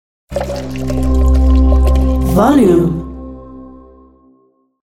Volume.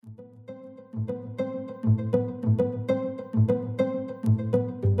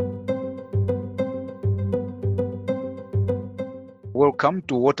 Welcome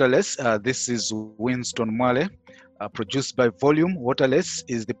to Waterless. This is Winston Mwale, produced by Volume. Waterless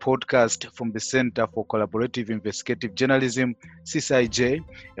is the podcast from the Center for Collaborative Investigative Journalism, CSIJ,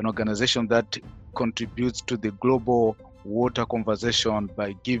 an organization that contributes to the global water conversation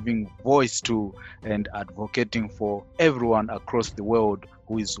by giving voice to and advocating for everyone across the world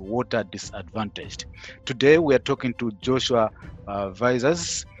who is water disadvantaged. Today we are talking to Joshua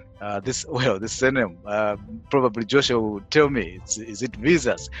Visas. This surname, probably Joshua will tell me, is it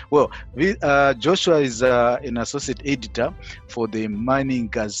Visas? Well, Joshua is an associate editor for the Mining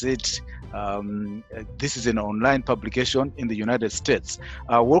Gazette. This is an online publication in the United States.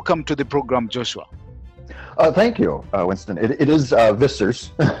 Welcome to the program, Joshua. Thank you, Winston. It is Vissers,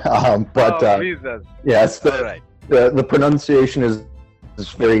 but Visas. Yes, All right. The pronunciation is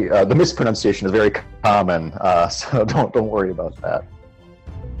very the mispronunciation is very common, so don't worry about that.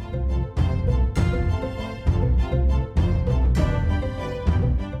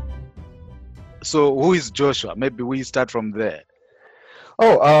 So who is Joshua? Maybe we start from there.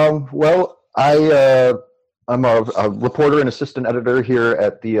 Well, I'm a reporter and assistant editor here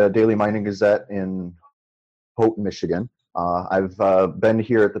at the Daily Mining Gazette in Houghton, Michigan. I've been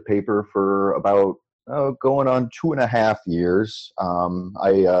here at the paper for about going on 2.5 years.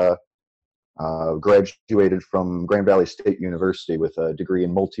 I graduated from Grand Valley State University with a degree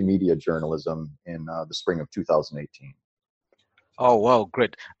in multimedia journalism in the spring of 2018. Oh, wow,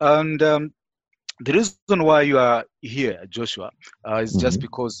 great. And the reason why you are here, Joshua, is just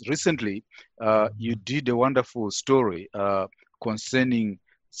because recently you did a wonderful story concerning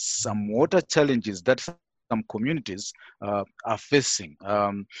some water challenges that some communities are facing.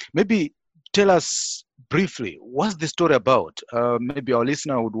 Maybe tell us briefly, what's the story about? Maybe our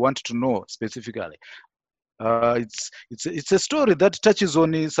listener would want to know specifically. It's a story that touches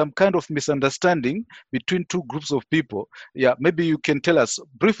on some kind of misunderstanding between two groups of people. Yeah, maybe you can tell us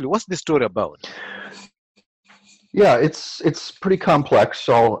briefly, what's the story about? Yeah, it's pretty complex,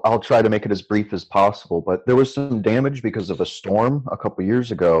 so I'll try to make it as brief as possible. But there was some damage because of a storm a couple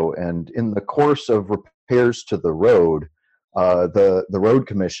years ago, and in the course of repairs to the road, the road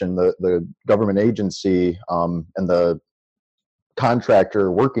commission, the government agency, and the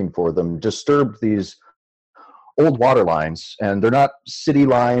contractor working for them disturbed these old water lines, and they're not city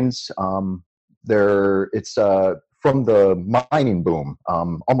lines. It's from the mining boom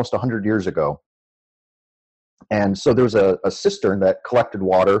almost 100 years ago. And so there was a cistern that collected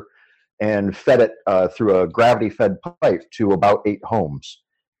water and fed it through a gravity-fed pipe to about 8 homes.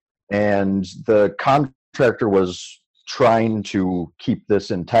 And the contractor was trying to keep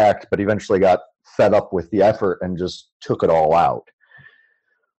this intact, but eventually got fed up with the effort and just took it all out.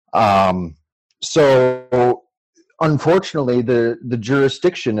 So unfortunately, the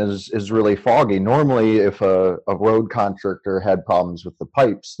jurisdiction is really foggy. Normally, if a road contractor had problems with the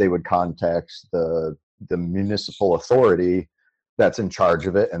pipes, they would contact the municipal authority that's in charge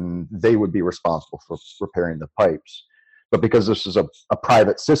of it, and they would be responsible for repairing the pipes. But because this is a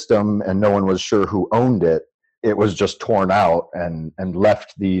private system and no one was sure who owned it, it was just torn out and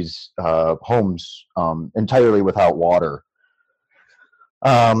left these homes entirely without water.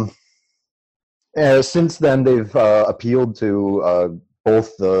 Since then, they've appealed to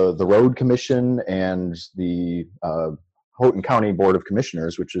both the Road Commission and the Houghton County Board of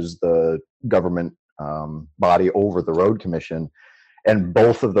Commissioners, which is the government body over the Road Commission, and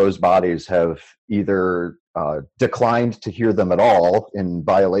both of those bodies have either declined to hear them at all in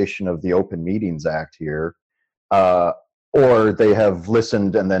violation of the Open Meetings Act here, or they have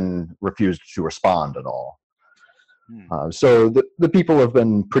listened and then refused to respond at all. So the people have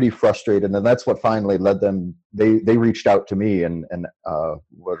been pretty frustrated, and that's what finally led them. They reached out to me and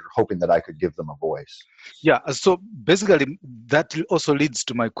were hoping that I could give them a voice. Yeah, so basically that also leads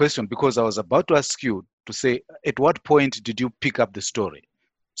to my question, because I was about to ask you to say, at what point did you pick up the story?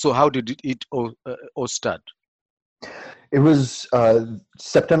 So how did it all start? It was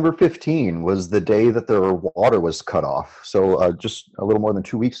September 15 was the day that their water was cut off. So just a little more than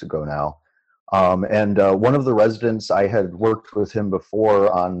 2 weeks ago now. And one of the residents, I had worked with him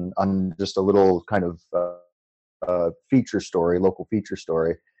before on just a little kind of feature story, local feature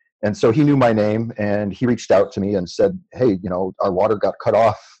story. And so he knew my name, and he reached out to me and said, hey, our water got cut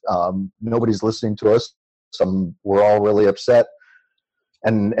off. Nobody's listening to us. We're all really upset,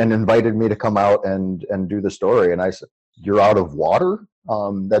 and invited me to come out and do the story. And I said, you're out of water?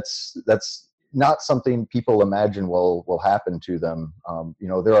 That's not something people imagine will happen to them.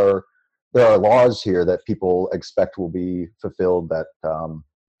 There are there are laws here that people expect will be fulfilled, that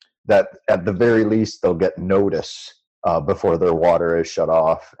that at the very least they'll get notice before their water is shut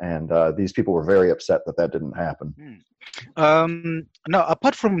off. And these people were very upset that that didn't happen. Now,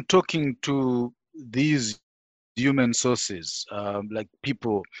 apart from talking to these human sources, like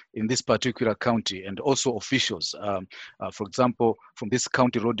people in this particular county and also officials, for example, from this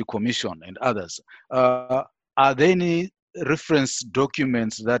county road commission and others, are there any reference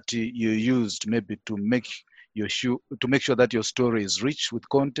documents that you used maybe to make sure that your story is rich with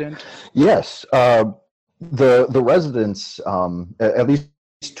content? Yes, the residents, at least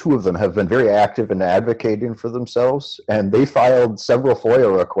two of them, have been very active in advocating for themselves, and they filed several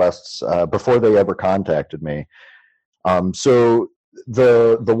FOIA requests before they ever contacted me. So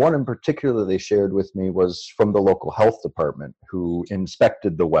the one in particular they shared with me was from the local health department, who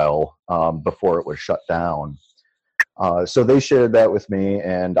inspected the well before it was shut down. So they shared that with me,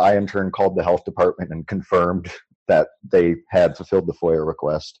 and I in turn called the health department and confirmed that they had fulfilled the FOIA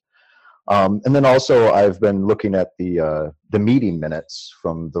request. And then also I've been looking at the meeting minutes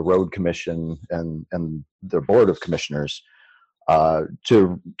from the road commission and their board of commissioners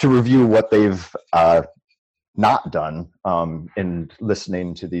to review what they've not done in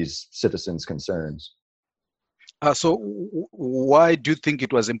listening to these citizens' concerns. So why do you think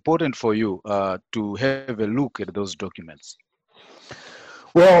it was important for you to have a look at those documents?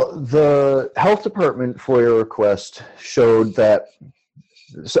 Well, the health department FOIA request showed that,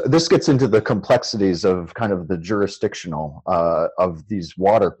 so this gets into the complexities of kind of the jurisdictional of these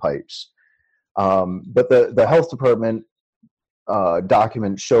water pipes. But the health department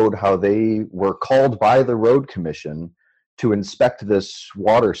document showed how they were called by the road commission to inspect this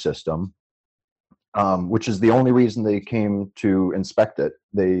water system, which is the only reason they came to inspect it.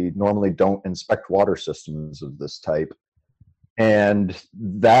 They normally don't inspect water systems of this type. And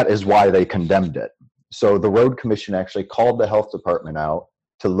that is why they condemned it. So the road commission actually called the health department out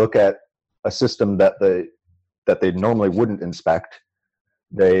to look at a system that they normally wouldn't inspect.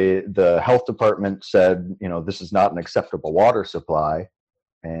 The health department said, this is not an acceptable water supply,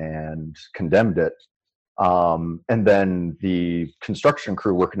 and condemned it. And then the construction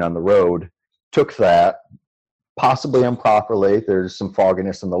crew working on the road took that, possibly improperly, there's some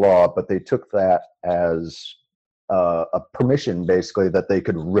fogginess in the law, but they took that as a permission, basically, that they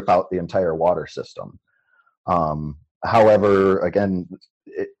could rip out the entire water system. However, again,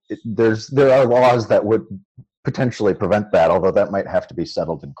 there are laws that would potentially prevent that, although that might have to be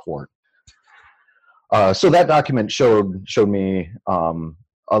settled in court. So that document showed me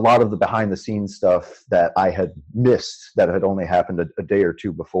a lot of the behind the scenes stuff that I had missed, that had only happened a day or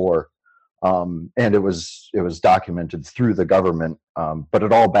two before. And it was documented through the government, but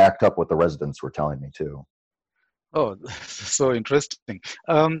it all backed up what the residents were telling me too. Oh, so interesting.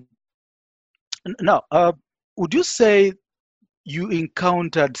 Now, would you say you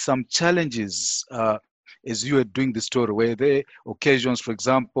encountered some challenges as you were doing the story? Were there occasions, for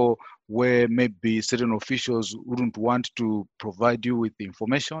example, where maybe certain officials wouldn't want to provide you with the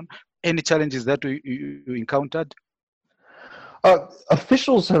information? Any challenges that you encountered?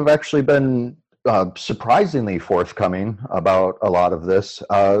 Officials have actually been surprisingly forthcoming about a lot of this.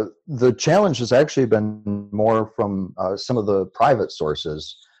 The challenge has actually been more from some of the private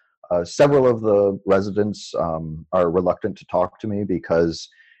sources. Several of the residents are reluctant to talk to me because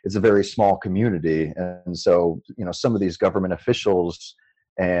it's a very small community, and so some of these government officials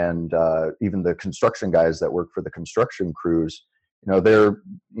and even the construction guys that work for the construction crews, they're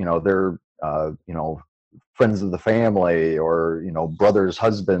friends of the family, or brothers,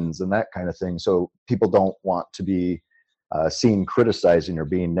 husbands, and that kind of thing. So people don't want to be seen criticizing or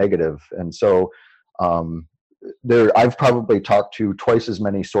being negative, and so I've probably talked to twice as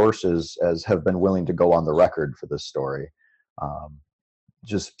many sources as have been willing to go on the record for this story,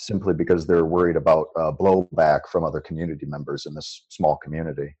 just simply because they're worried about blowback from other community members in this small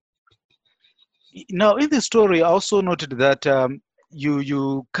community. Now, in the story, I also noted that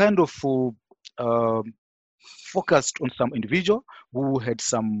you kind of focused on some individual who had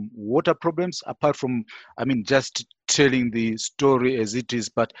some water problems, apart from, just telling the story as it is,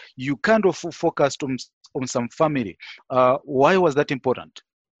 but you kind of focused on some family. Why was that important?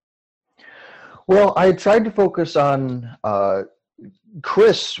 Well, I tried to focus on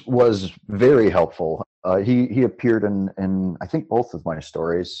Chris was very helpful. He appeared in I think both of my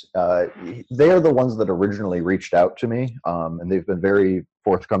stories. They are the ones that originally reached out to me, and they've been very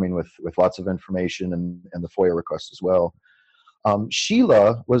forthcoming with lots of information and the FOIA requests as well.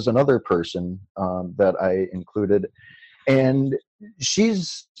 Sheila was another person that I included, and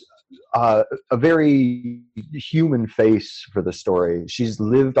she's a very human face for the story. She's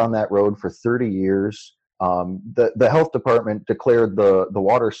lived on that road for 30 years. The health department declared the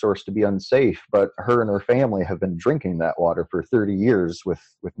water source to be unsafe, but her and her family have been drinking that water for 30 years with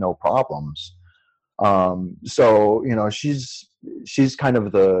no problems. So she's kind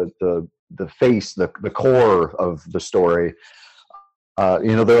of the face, the core of the story.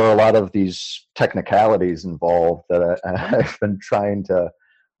 There are a lot of these technicalities involved that I've been trying to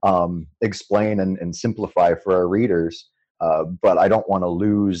explain and simplify for our readers. But I don't want to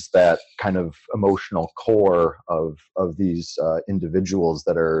lose that kind of emotional core of these individuals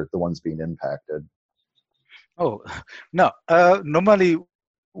that are the ones being impacted. Oh, now, normally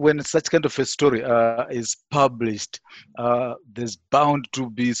when such kind of a story is published, there's bound to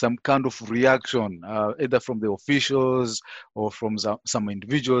be some kind of reaction, either from the officials or from some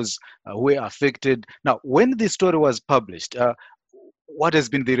individuals who were affected. Now, when the story was published, what has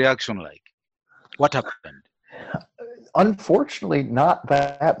been the reaction like? What happened? Unfortunately, not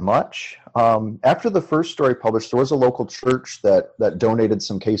that much. After the first story published, there was a local church that donated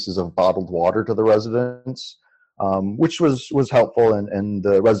some cases of bottled water to the residents, which was helpful, and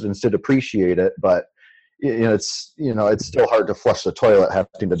the residents did appreciate it. But it's still hard to flush the toilet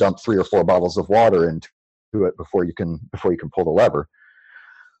having to dump 3 or 4 bottles of water into it before you can pull the lever.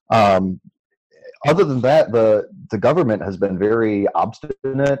 Other than that, the government has been very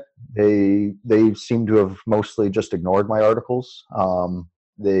obstinate. They seem to have mostly just ignored my articles.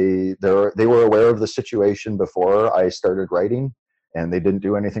 They were aware of the situation before I started writing, and they didn't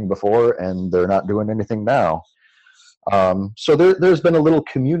do anything before, and they're not doing anything now. So there's been a little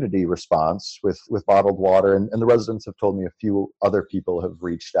community response with bottled water, and the residents have told me a few other people have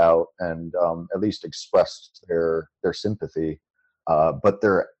reached out and at least expressed their sympathy. But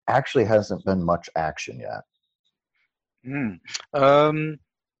there actually hasn't been much action yet.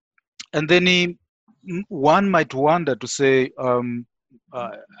 And then one might wonder to say, I'm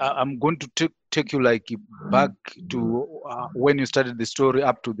going to take you like back to when you started the story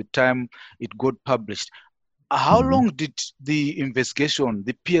up to the time it got published. How long did the investigation,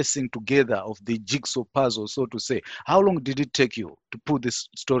 the piecing together of the jigsaw puzzle, so to say, how long did it take you to put this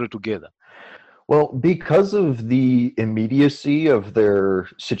story together? Well, because of the immediacy of their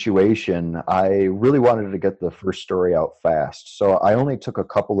situation, I really wanted to get the first story out fast. So I only took a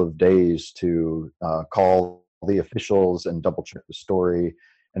couple of days to call the officials and double check the story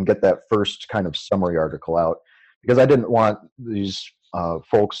and get that first kind of summary article out, because I didn't want these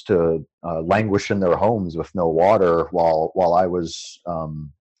folks to languish in their homes with no water while I was,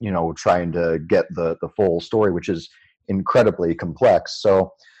 trying to get the full story, which is incredibly complex.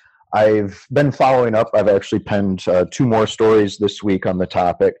 So I've been following up. I've actually penned 2 more stories this week on the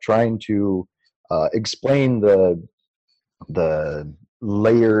topic, trying to explain the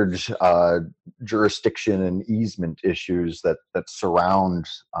layered jurisdiction and easement issues that surround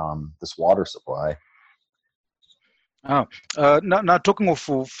this water supply. Now talking of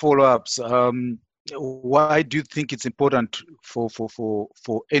follow-ups, why do you think it's important for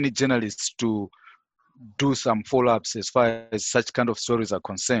any journalists to do some follow-ups as far as such kind of stories are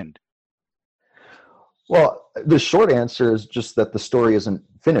concerned? Well, the short answer is just that the story isn't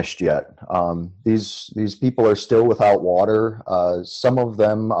finished yet. These people are still without water. Some of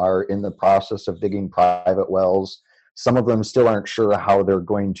them are in the process of digging private wells. Some of them still aren't sure how they're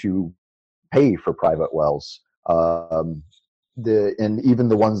going to pay for private wells. And even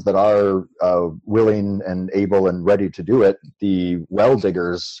the ones that are willing and able and ready to do it, the well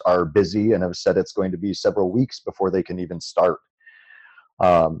diggers are busy and have said it's going to be several weeks before they can even start.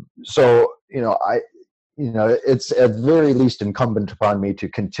 It's at very least incumbent upon me to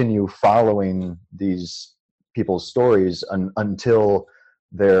continue following these people's stories until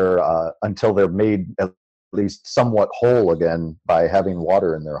they're made at least somewhat whole again by having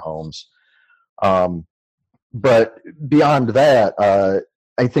water in their homes. But beyond that,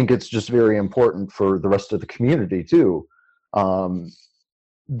 I think it's just very important for the rest of the community too. I've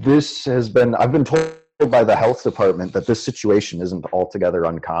been told by the health department that this situation isn't altogether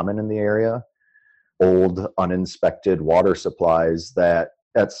uncommon in the area. Old, uninspected water supplies that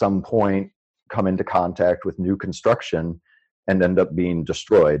at some point come into contact with new construction and end up being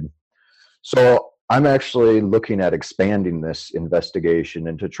destroyed. So I'm actually looking at expanding this investigation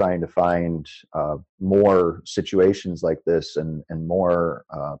into trying to find more situations like this and more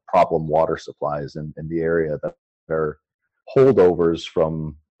problem water supplies in the area that are holdovers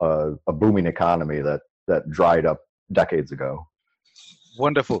from a booming economy that dried up decades ago.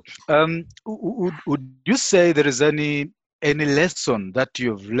 Wonderful. Would you say there is any any lesson that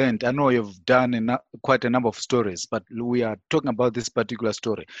you've learned? I know you've done quite a number of stories, but we are talking about this particular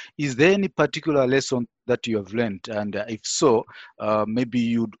story. Is there any particular lesson that you have learned? And if so, maybe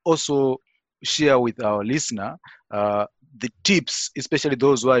you'd also share with our listener the tips, especially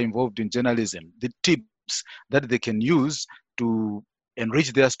those who are involved in journalism, the tips that they can use to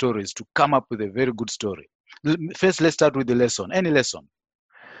enrich their stories, to come up with a very good story. First, let's start with the lesson. Any lesson?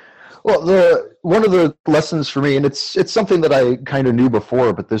 Well, one of the lessons for me, and it's something that I kind of knew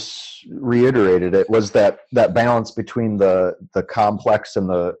before, but this reiterated it, was that balance between the complex and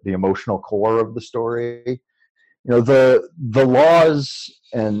the emotional core of the story. You know, the laws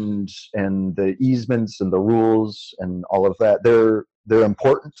and the easements and the rules and all of that, they're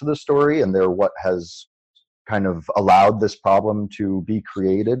important to the story, and they're what has kind of allowed this problem to be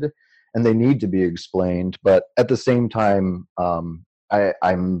created, and they need to be explained. But at the same time,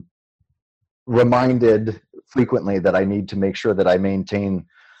 I'm reminded frequently that I need to make sure that I maintain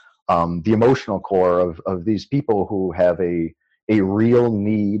the emotional core of these people who have a real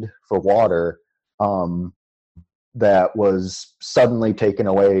need for water that was suddenly taken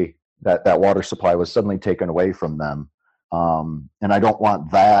away, that water supply was suddenly taken away from them. And I don't want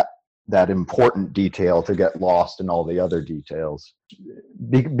that important detail to get lost in all the other details.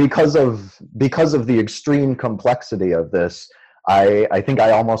 Because of the extreme complexity of this, I think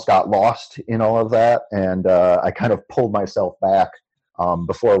I almost got lost in all of that, and I kind of pulled myself back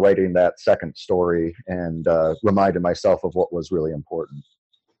before writing that second story, and reminded myself of what was really important.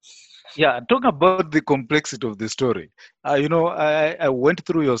 Yeah, talk about the complexity of the story. I went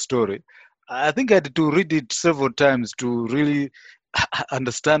through your story. I think I had to read it several times to really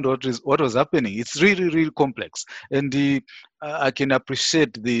understand what was happening. It's really, really complex, and I can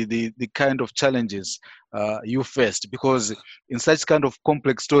appreciate the kind of challenges you faced, because in such kind of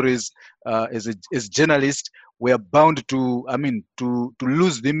complex stories, as journalists, we are bound to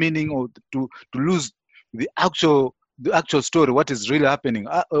lose the meaning, or to lose the actual story, what is really happening,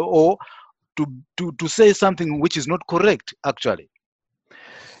 or to say something which is not correct, actually.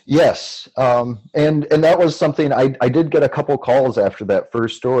 Yes, and that was something I did get a couple calls after that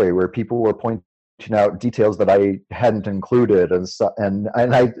first story where people were pointing out details that I hadn't included, and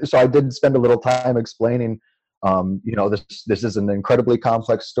I did spend a little time explaining, this is an incredibly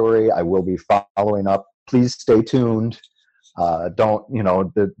complex story. I will be following up. Please stay tuned. There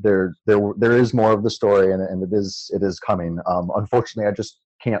is more of the story, and it is coming. Unfortunately, I just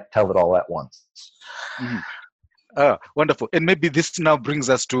can't tell it all at once. Mm-hmm. Wonderful. And maybe this now brings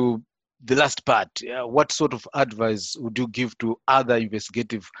us to the last part. What sort of advice would you give to other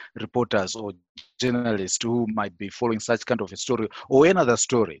investigative reporters or journalists who might be following such kind of a story or another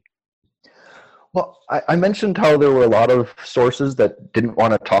story? Well, I mentioned how there were a lot of sources that didn't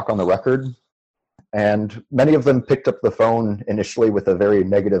want to talk on the record, and many of them picked up the phone initially with a very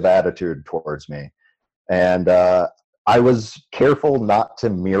negative attitude towards me. And I was careful not to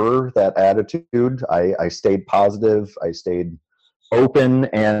mirror that attitude. I stayed positive, I stayed open,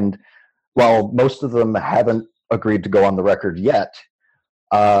 and while most of them haven't agreed to go on the record yet,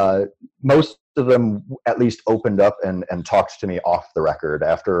 most of them at least opened up and talked to me off the record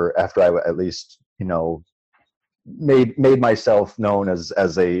after I at least, made myself known as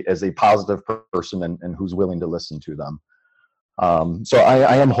a positive person and who's willing to listen to them. So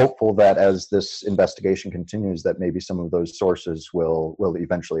I am hopeful that as this investigation continues, that maybe some of those sources will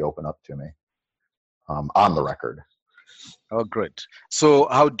eventually open up to me on the record. Oh, great. So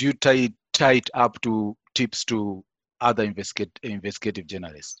how do you tie it up to tips to other investigative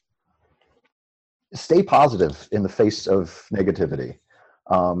journalists? Stay positive in the face of negativity.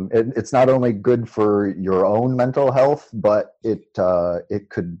 It's not only good for your own mental health, but it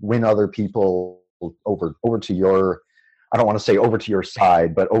could win other people over to your, I don't want to say over to your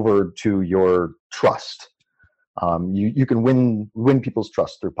side, but over to your trust. You can win people's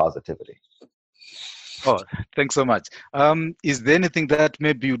trust through positivity. Oh, thanks so much. Is there anything that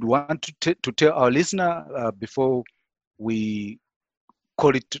maybe you'd want to tell our listener before we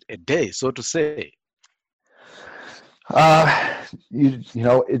call it a day, so to say?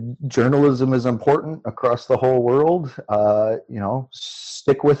 Journalism is important across the whole world.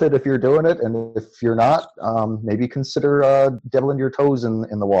 Stick with it if you're doing it, and if you're not, maybe consider dipping your toes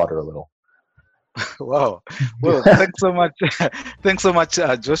in the water a little. Wow. Well, thanks so much. Thanks so much,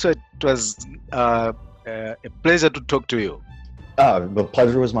 Joshua. It was a pleasure to talk to you. The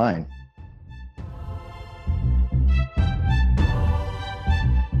pleasure was mine.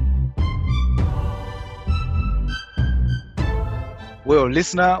 Well,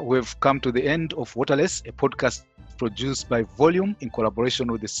 listener, we've come to the end of Waterless, a podcast produced by Volume in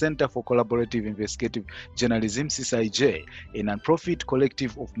collaboration with the Center for Collaborative Investigative Journalism, CSIJ, a non-profit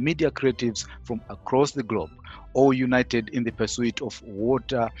collective of media creatives from across the globe, all united in the pursuit of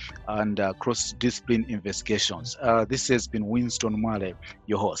water and cross-discipline investigations. This has been Winston Mwale,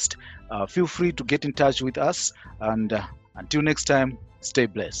 your host. Feel free to get in touch with us, and until next time, stay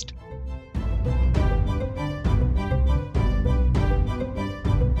blessed.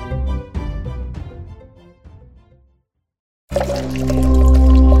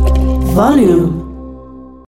 Volume.